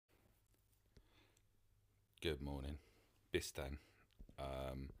Good morning, Bistan.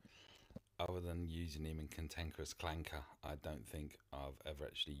 Other than using him in Cantankerous Clanker, I don't think I've ever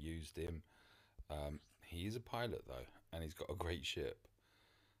actually used him. He is a pilot though, and he's got a great ship,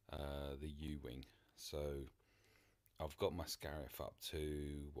 the U-Wing. So I've got my Scarif up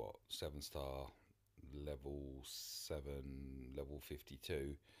to what 7-star, level 7, level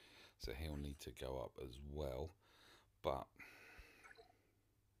 52. So he'll need to go up as well. But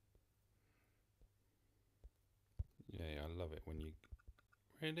yeah, I love it when you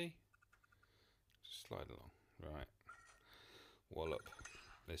really just slide along. Right, wallop.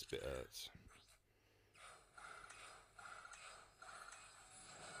 This bit hurts.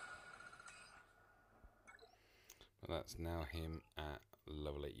 And that's now him at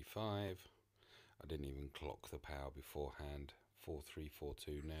level 85. I didn't even clock the power beforehand.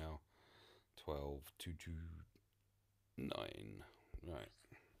 4342 now. 12229. Right.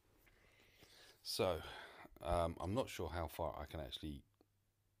 So, I'm not sure how far I can actually.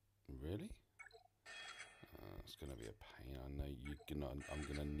 Really? It's going to be a pain. I know I'm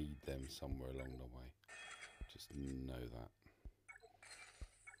going to need them somewhere along the way. Just know that.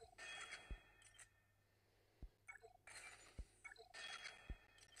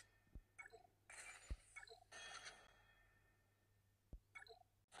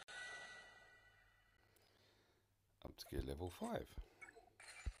 Up to gear level 5.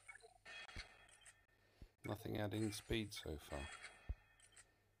 Nothing adding speed so far.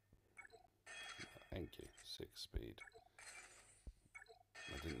 Thank you. 6 speed.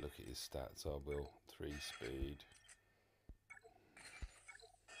 I didn't look at his stats. I will. 3 speed.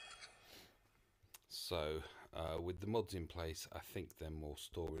 So, with the mods in place, I think they're more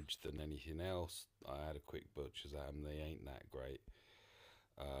storage than anything else. I had a quick butcher's at them. They ain't that great.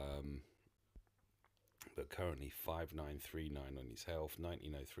 But currently 5939 on his health,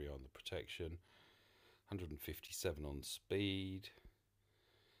 1903 on the protection, 157 on speed,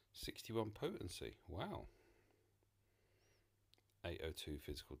 61 potency. Wow. 802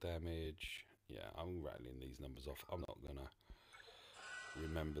 physical damage. Yeah, I'm rattling these numbers off. I'm not gonna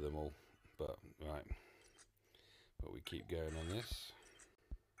remember them all, but right. But we keep going on this.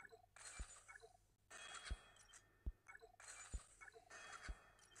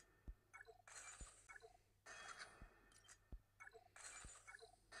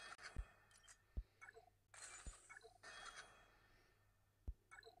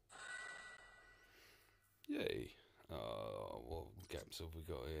 Yay. What gaps have we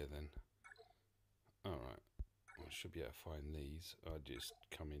got here then? Alright. I should be able to find these. I just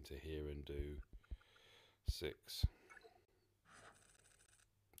come into here and do 6.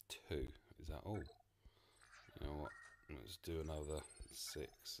 2. Is that all? You know what? Let's do another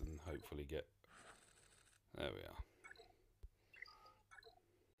 6 and hopefully get. There we are.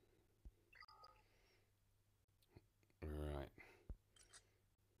 Right.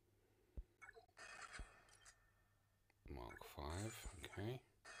 Mark 5. Okay.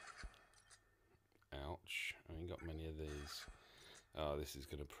 Ouch. I ain't got many of these. Oh, this is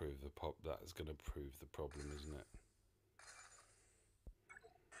going to prove the pop. That's going to prove the problem, isn't it?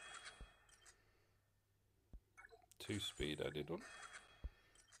 Two speed added on.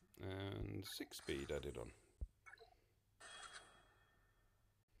 And 6 speed added on.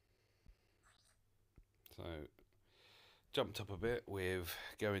 So, jumped up a bit with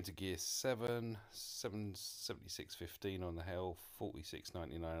going to gear 7, 776.15 on the health,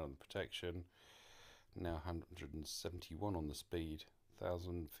 46.99 on the protection, now 171 on the speed,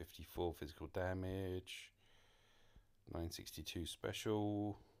 1054 physical damage, 962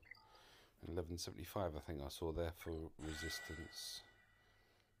 special, 1175 I think I saw there for resistance.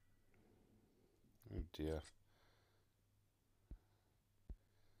 Oh dear.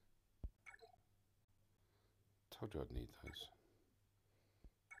 Told you I'd need those.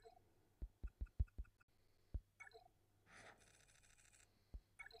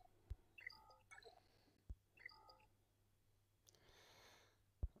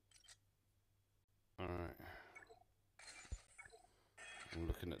 Alright. I'm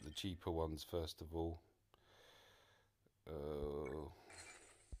looking at the cheaper ones first of all.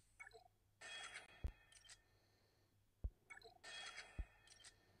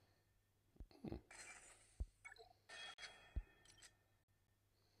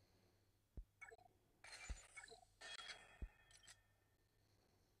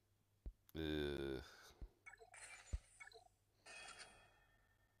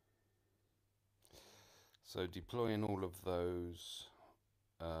 So deploying all of those,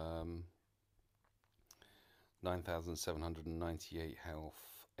 9,798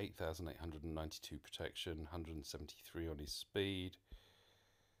 health, 8,892 protection, 173 on his speed,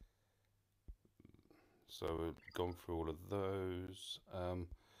 So we've gone through all of those.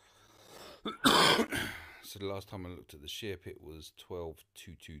 So the last time I looked at the ship, it was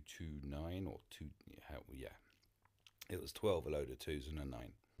 122229 or two. Yeah, it was 12 a load of 2s and a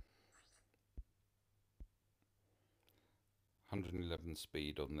 9. 111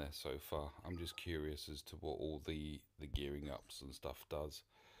 speed on there so far. I'm just curious as to what all the gearing ups and stuff does.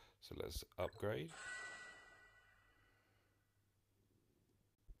 So let's upgrade.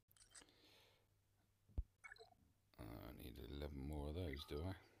 I need 11 more of those, do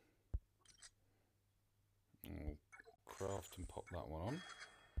I? I'll craft and pop that one on.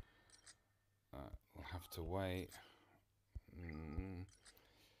 I'll have to wait.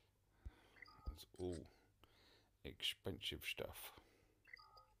 It's all expensive stuff.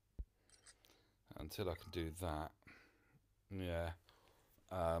 Until I can do that, yeah.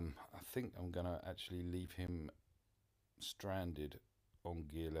 I think I'm gonna actually leave him stranded on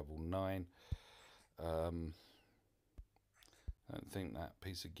gear level 9. I don't think that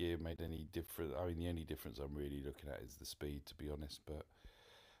piece of gear made any difference. I mean, the only difference I'm really looking at is the speed, to be honest, but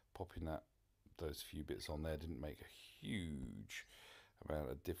popping those few bits on there didn't make a huge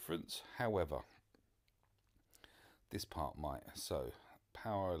amount of difference. However, this part might. So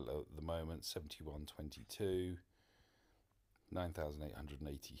power at the moment 7122,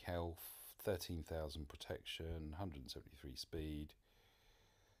 9,880 health, 13,000 protection, 173 speed.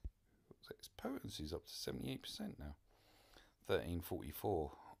 Its potency is up to 78% now.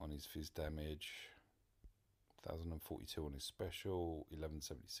 1344 on his fizz damage, 1042 on his special,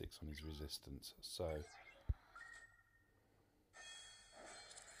 1176 on his resistance. So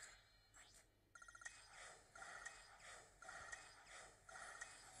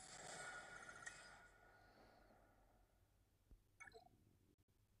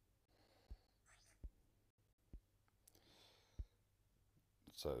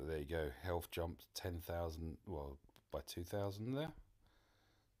there you go. Health jumped 10,000, well, by 2,000 there.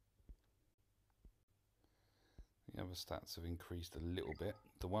 The other stats have increased a little bit.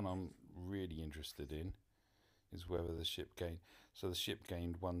 The one I'm really interested in is whether the ship gained. So the ship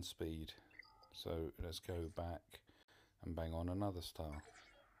gained 1 speed. So let's go back and bang on another star.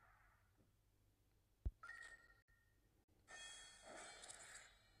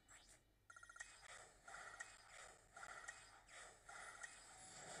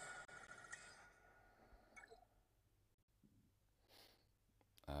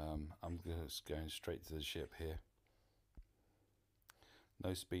 I'm just going straight to the ship here.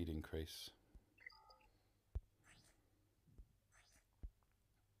 No speed increase.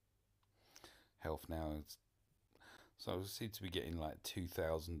 Health now is, so I seem to be getting like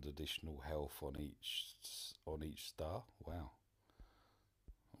 2,000 additional health on each star. Wow,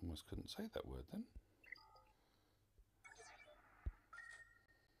 almost couldn't say that word then.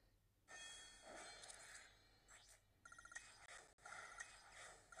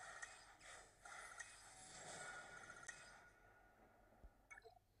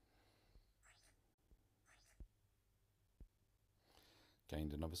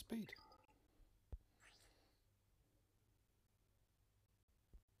 Gained another speed.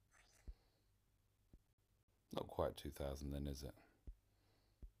 Not quite 2,000 then, is it?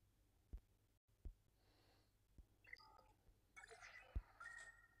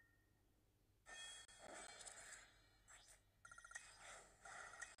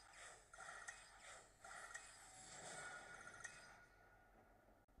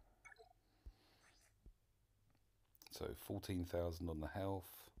 So 14,000 on the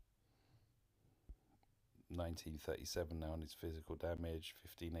health, 1937 now on his physical damage,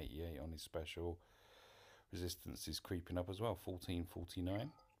 1588 on his special. Resistance is creeping up as well,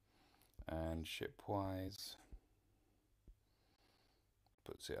 1449. And ship-wise,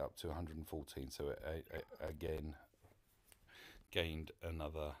 puts it up to 114. So it again gained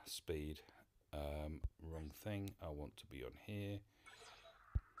another speed. Wrong thing. I want to be on here.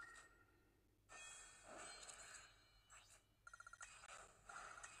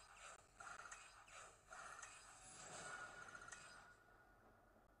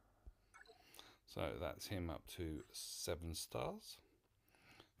 So that's him up to 7 stars,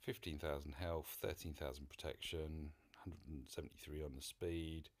 15,000 health, 13,000 protection, 173 on the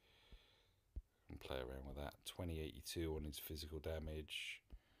speed. And play around with that. 2082 on his physical damage,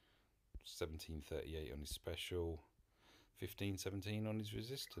 1738 on his special, 1517 on his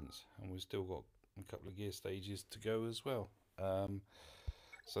resistance, and we've still got a couple of gear stages to go as well.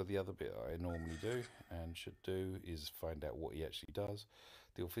 So the other bit I normally do and should do is find out what he actually does.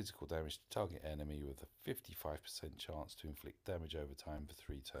 Deal physical damage to target enemy with a 55% chance to inflict damage over time for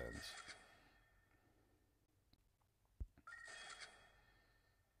 3 turns.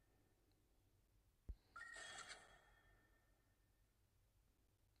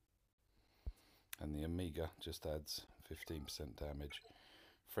 And the Amiga just adds 15% damage.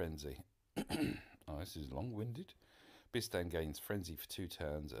 Frenzy. Oh, this is long-winded. Bistan gains Frenzy for 2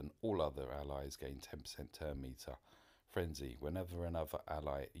 turns, and all other allies gain 10% turn meter. Frenzy. Whenever another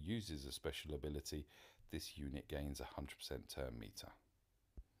ally uses a special ability, this unit gains 100% turn meter.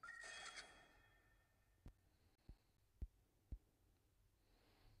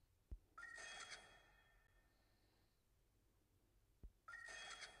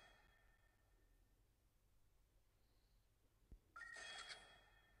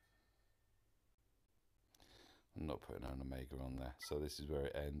 I'm not putting an Omega on there, so this is where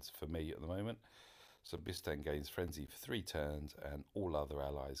it ends for me at the moment. So Bistan gains Frenzy for 3 turns, and all other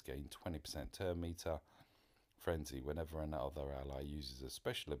allies gain 20% turn meter. Frenzy. Whenever another ally uses a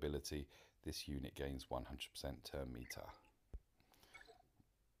special ability, this unit gains 100% turn meter.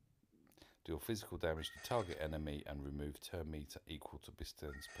 Deal physical damage to target enemy and remove turn meter equal to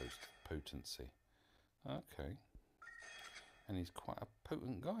Bistan's potency. Okay. And he's quite a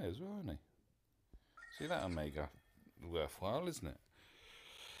potent guy as well, isn't he? See that Omega? Worthwhile, isn't it?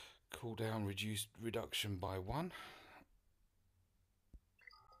 Cooldown reduction by 1.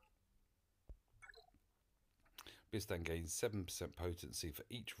 Bistan gains 7% potency for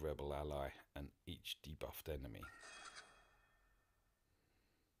each rebel ally and each debuffed enemy.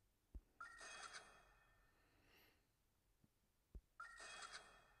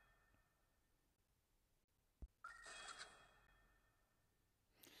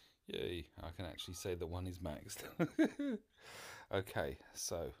 Yay, I can actually say that one is maxed. Okay,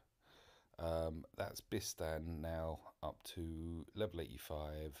 so that's Bistan now up to level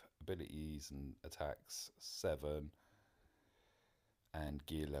 85, abilities and attacks 7, and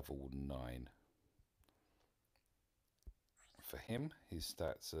gear level 9. For him, his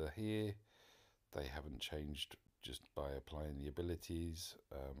stats are here. They haven't changed just by applying the abilities.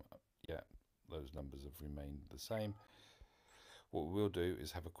 Yeah, those numbers have remained the same. What we will do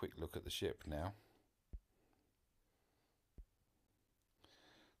is have a quick look at the ship now.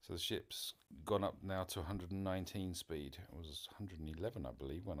 So the ship's gone up now to 119 speed. It was 111, I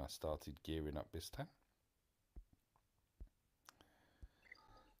believe, when I started gearing up Bistan.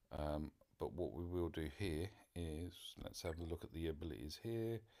 But what we will do here is, let's have a look at the abilities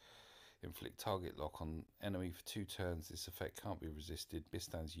here. Inflict target lock on enemy for 2 turns. This effect can't be resisted.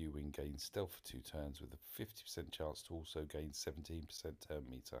 Bistan's U-Wing gains stealth for 2 turns with a 50% chance to also gain 17% turn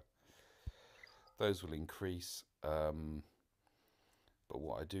meter. Those will increase, but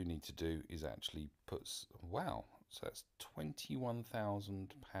what I do need to do is actually put, wow, so that's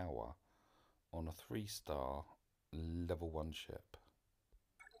 21,000 power on a 3-star level 1 ship.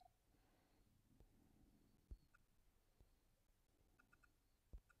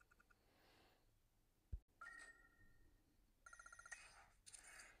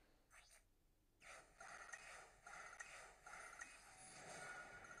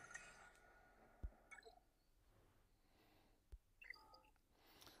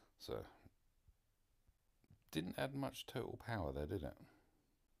 So, didn't add much total power there, did it?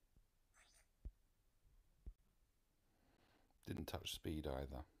 Didn't touch speed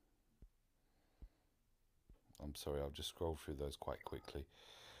either. I'm sorry, I've just scrolled through those quite quickly,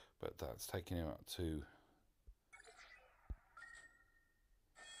 but that's taking him up to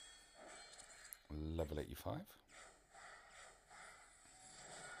level 85.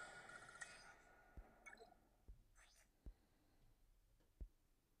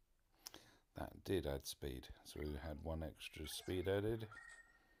 That did add speed, so we had 1 extra speed added.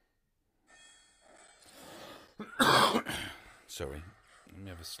 Sorry, let me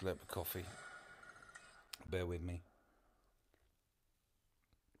have a slurp of coffee. Bear with me.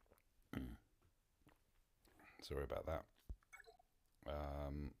 Sorry about that.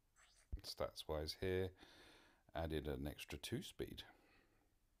 Stats wise here, added an extra 2 speed.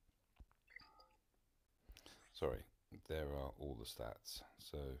 Sorry, there are all the stats.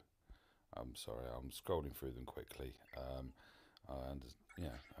 So I'm sorry, I'm scrolling through them quickly. And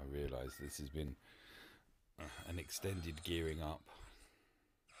yeah, I realise this has been an extended gearing up.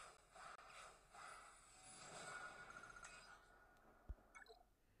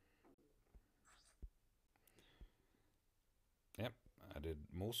 Yep, added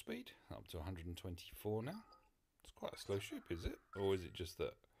more speed, up to 124 now. It's quite a slow ship, is it? Or is it just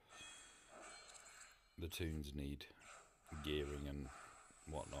that the tunes need gearing and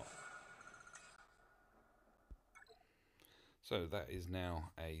whatnot? So that is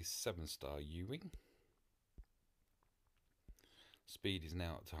now a 7-star U-Wing. Speed is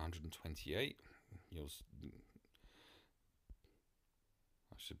now up to 128. I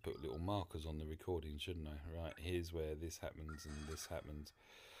should put little markers on the recording, shouldn't I? Right, here's where this happens and this happens.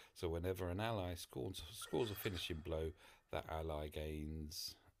 So whenever an ally scores a finishing blow, that ally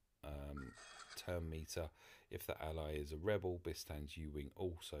gains turn meter. If the ally is a rebel, Bistan's U-Wing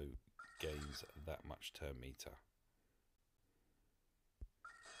also gains that much turn meter.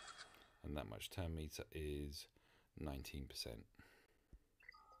 And that much turn meter is 19%.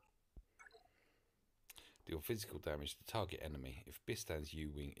 Deal physical damage to target enemy. If Bistan's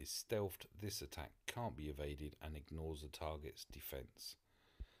U-Wing is stealthed, this attack can't be evaded and ignores the target's defense.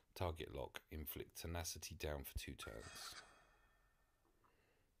 Target lock. Inflict tenacity down for 2 turns.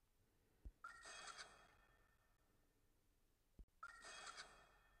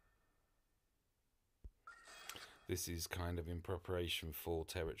 This is kind of in preparation for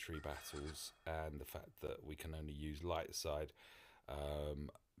territory battles and the fact that we can only use light side.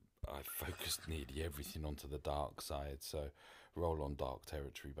 I focused nearly everything onto the dark side, so roll on dark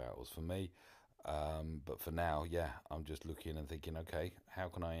territory battles for me. But for now, yeah, I'm just looking and thinking, okay, how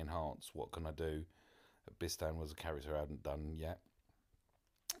can I enhance? What can I do? Bistan was a character I hadn't done yet,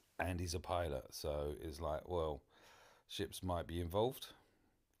 and he's a pilot, so it's like, well, ships might be involved.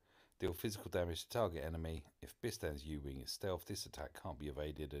 Deal physical damage to target enemy. If Bistan's U-Wing is stealth, this attack can't be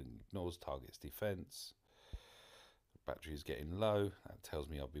evaded and ignores target's defense. Battery is getting low. That tells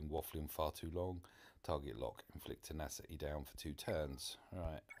me I've been waffling far too long. Target lock. Inflict tenacity down for 2 turns.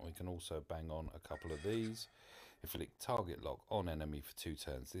 Alright, we can also bang on a couple of these. Inflict target lock on enemy for 2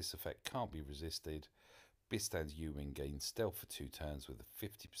 turns. This effect can't be resisted. Bistan's U-Wing gains stealth for 2 turns with a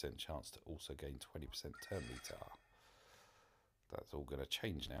 50% chance to also gain 20% turn meter. That's all going to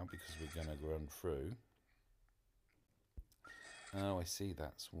change now because we're going to run through. Oh, I see.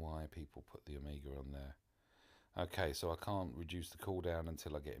 That's why people put the Omega on there. Okay, so I can't reduce the cooldown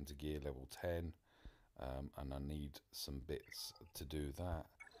until I get into gear level 10. And I need some bits to do that.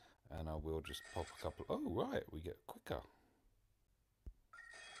 And I will just pop a couple. Oh, right. We get quicker.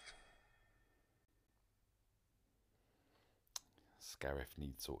 Scarif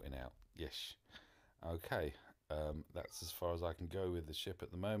needs sorting out. Yes. Okay. That's as far as I can go with the ship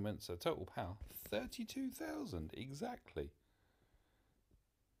at the moment. So total power, 32,000 exactly.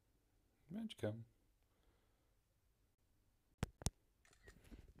 Where'd you come?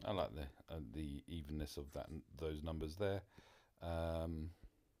 I like the evenness of those numbers there.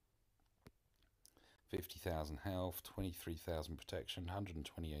 50,000 health, 23,000 protection,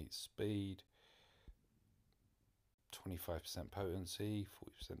 128 speed, 25% potency,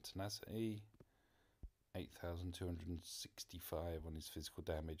 40% tenacity. 8,265 on his physical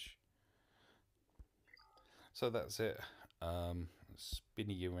damage. So that's it.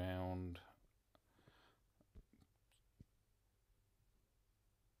 Spinning around.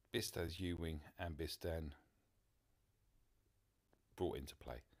 Bistan's U-Wing and Bistan brought into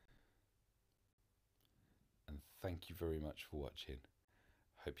play. And thank you very much for watching.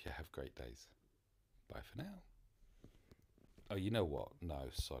 Hope you have great days. Bye for now. Oh, you know what? No,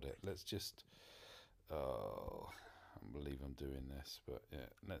 sod it. Let's just... Oh, I can't believe I'm doing this, but yeah,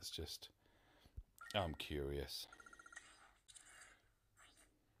 let's just... I'm curious.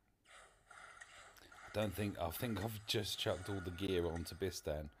 I think I've just chucked all the gear onto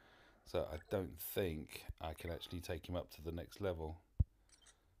Bistan, so I don't think I can actually take him up to the next level.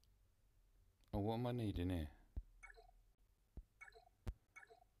 Oh, what am I needing here?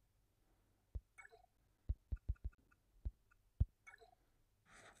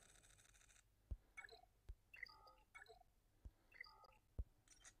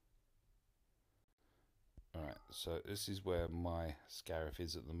 Alright, so this is where my Scarif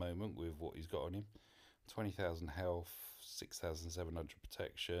is at the moment with what he's got on him. 20,000 health, 6,700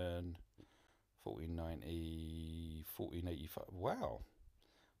 protection, 1490, 1485. Wow,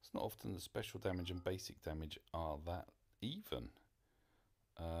 it's not often that special damage and basic damage are that even.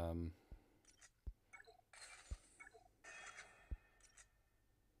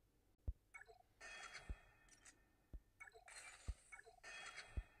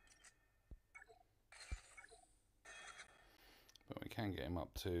 But we can get him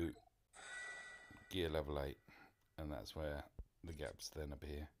up to gear level 8, and that's where the gaps then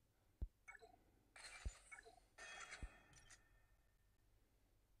appear.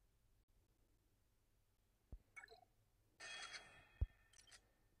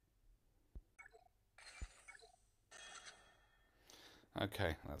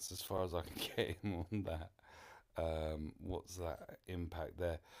 Okay, that's as far as I can get him on that. What's that impact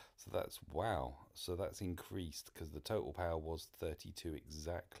there? So that's, wow, so that's increased because the total power was 32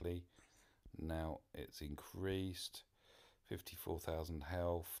 exactly. Now it's increased. 54,000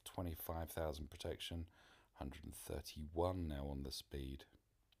 health, 25,000 protection, 131 now on the speed.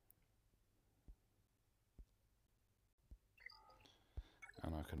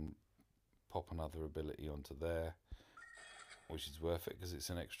 And I can pop another ability onto there, which is worth it because it's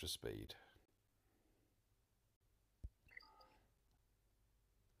an extra speed.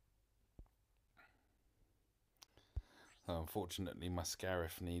 So unfortunately my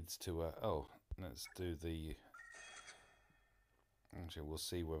Scarif needs to oh, let's do the, actually we'll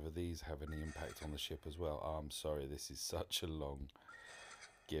see whether these have any impact on the ship as well. Oh, I'm sorry, this is such a long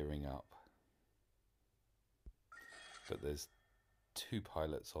gearing up, but there's 2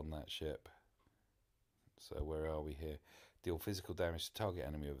 pilots on that ship. So where are we here? Deal physical damage to target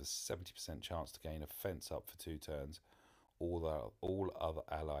enemy with a 70% chance to gain a fence up for 2 turns. All other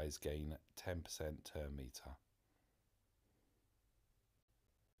allies gain 10% turn meter.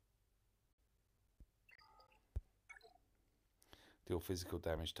 Deal physical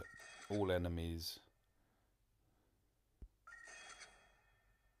damage to all enemies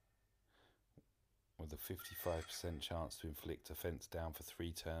with a 55% chance to inflict a fence down for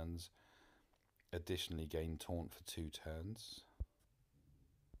 3 turns. Additionally, gain taunt for 2 turns.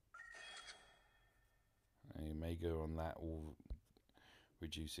 A Omega on that will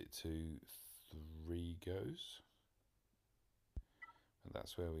reduce it to 3 goes. And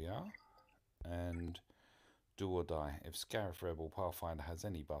that's where we are. And do or die. If Scarif Rebel Pathfinder has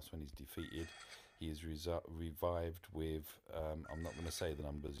any buffs when he's defeated, he is revived with, I'm not going to say the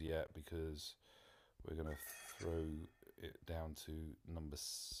numbers yet because we're going to throw it down to number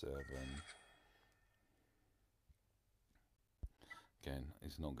 7. Again,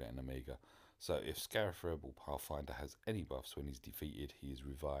 it's not getting Omega. So if Scarif Rebel Pathfinder has any buffs when he's defeated, he is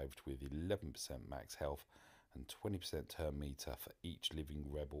revived with 11% max health and 20% turn meter for each living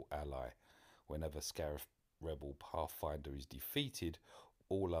Rebel ally. Whenever Scarif Rebel Pathfinder is defeated,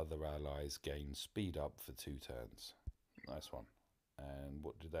 all other allies gain speed up for 2 turns. Nice one. And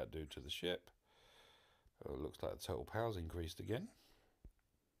what did that do to the ship? It looks like the total power's increased again.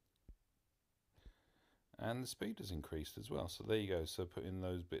 And the speed has increased as well. So there you go. So putting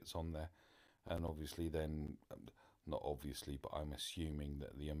those bits on there. And obviously then, not obviously, but I'm assuming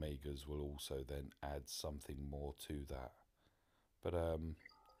that the Omegas will also then add something more to that. But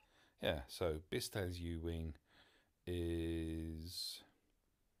yeah, so Bistan's U-Wing is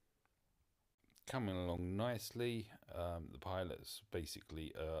coming along nicely. The pilot's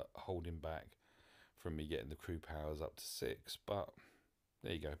basically holding back from me getting the crew powers up to 6. But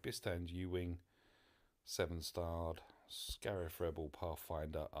there you go. Bistan's U-Wing, 7-starred. Scarif Rebel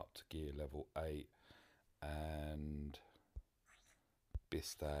Pathfinder up to gear level 8, and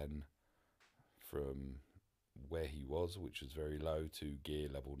Bistan from where he was, which was very low, to gear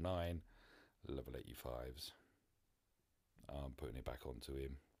level 9, level 85s. I'm putting it back onto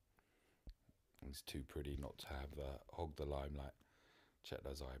him. He's too pretty not to have hog the limelight. Check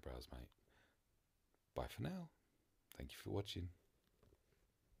those eyebrows, mate. Bye for now. Thank you for watching.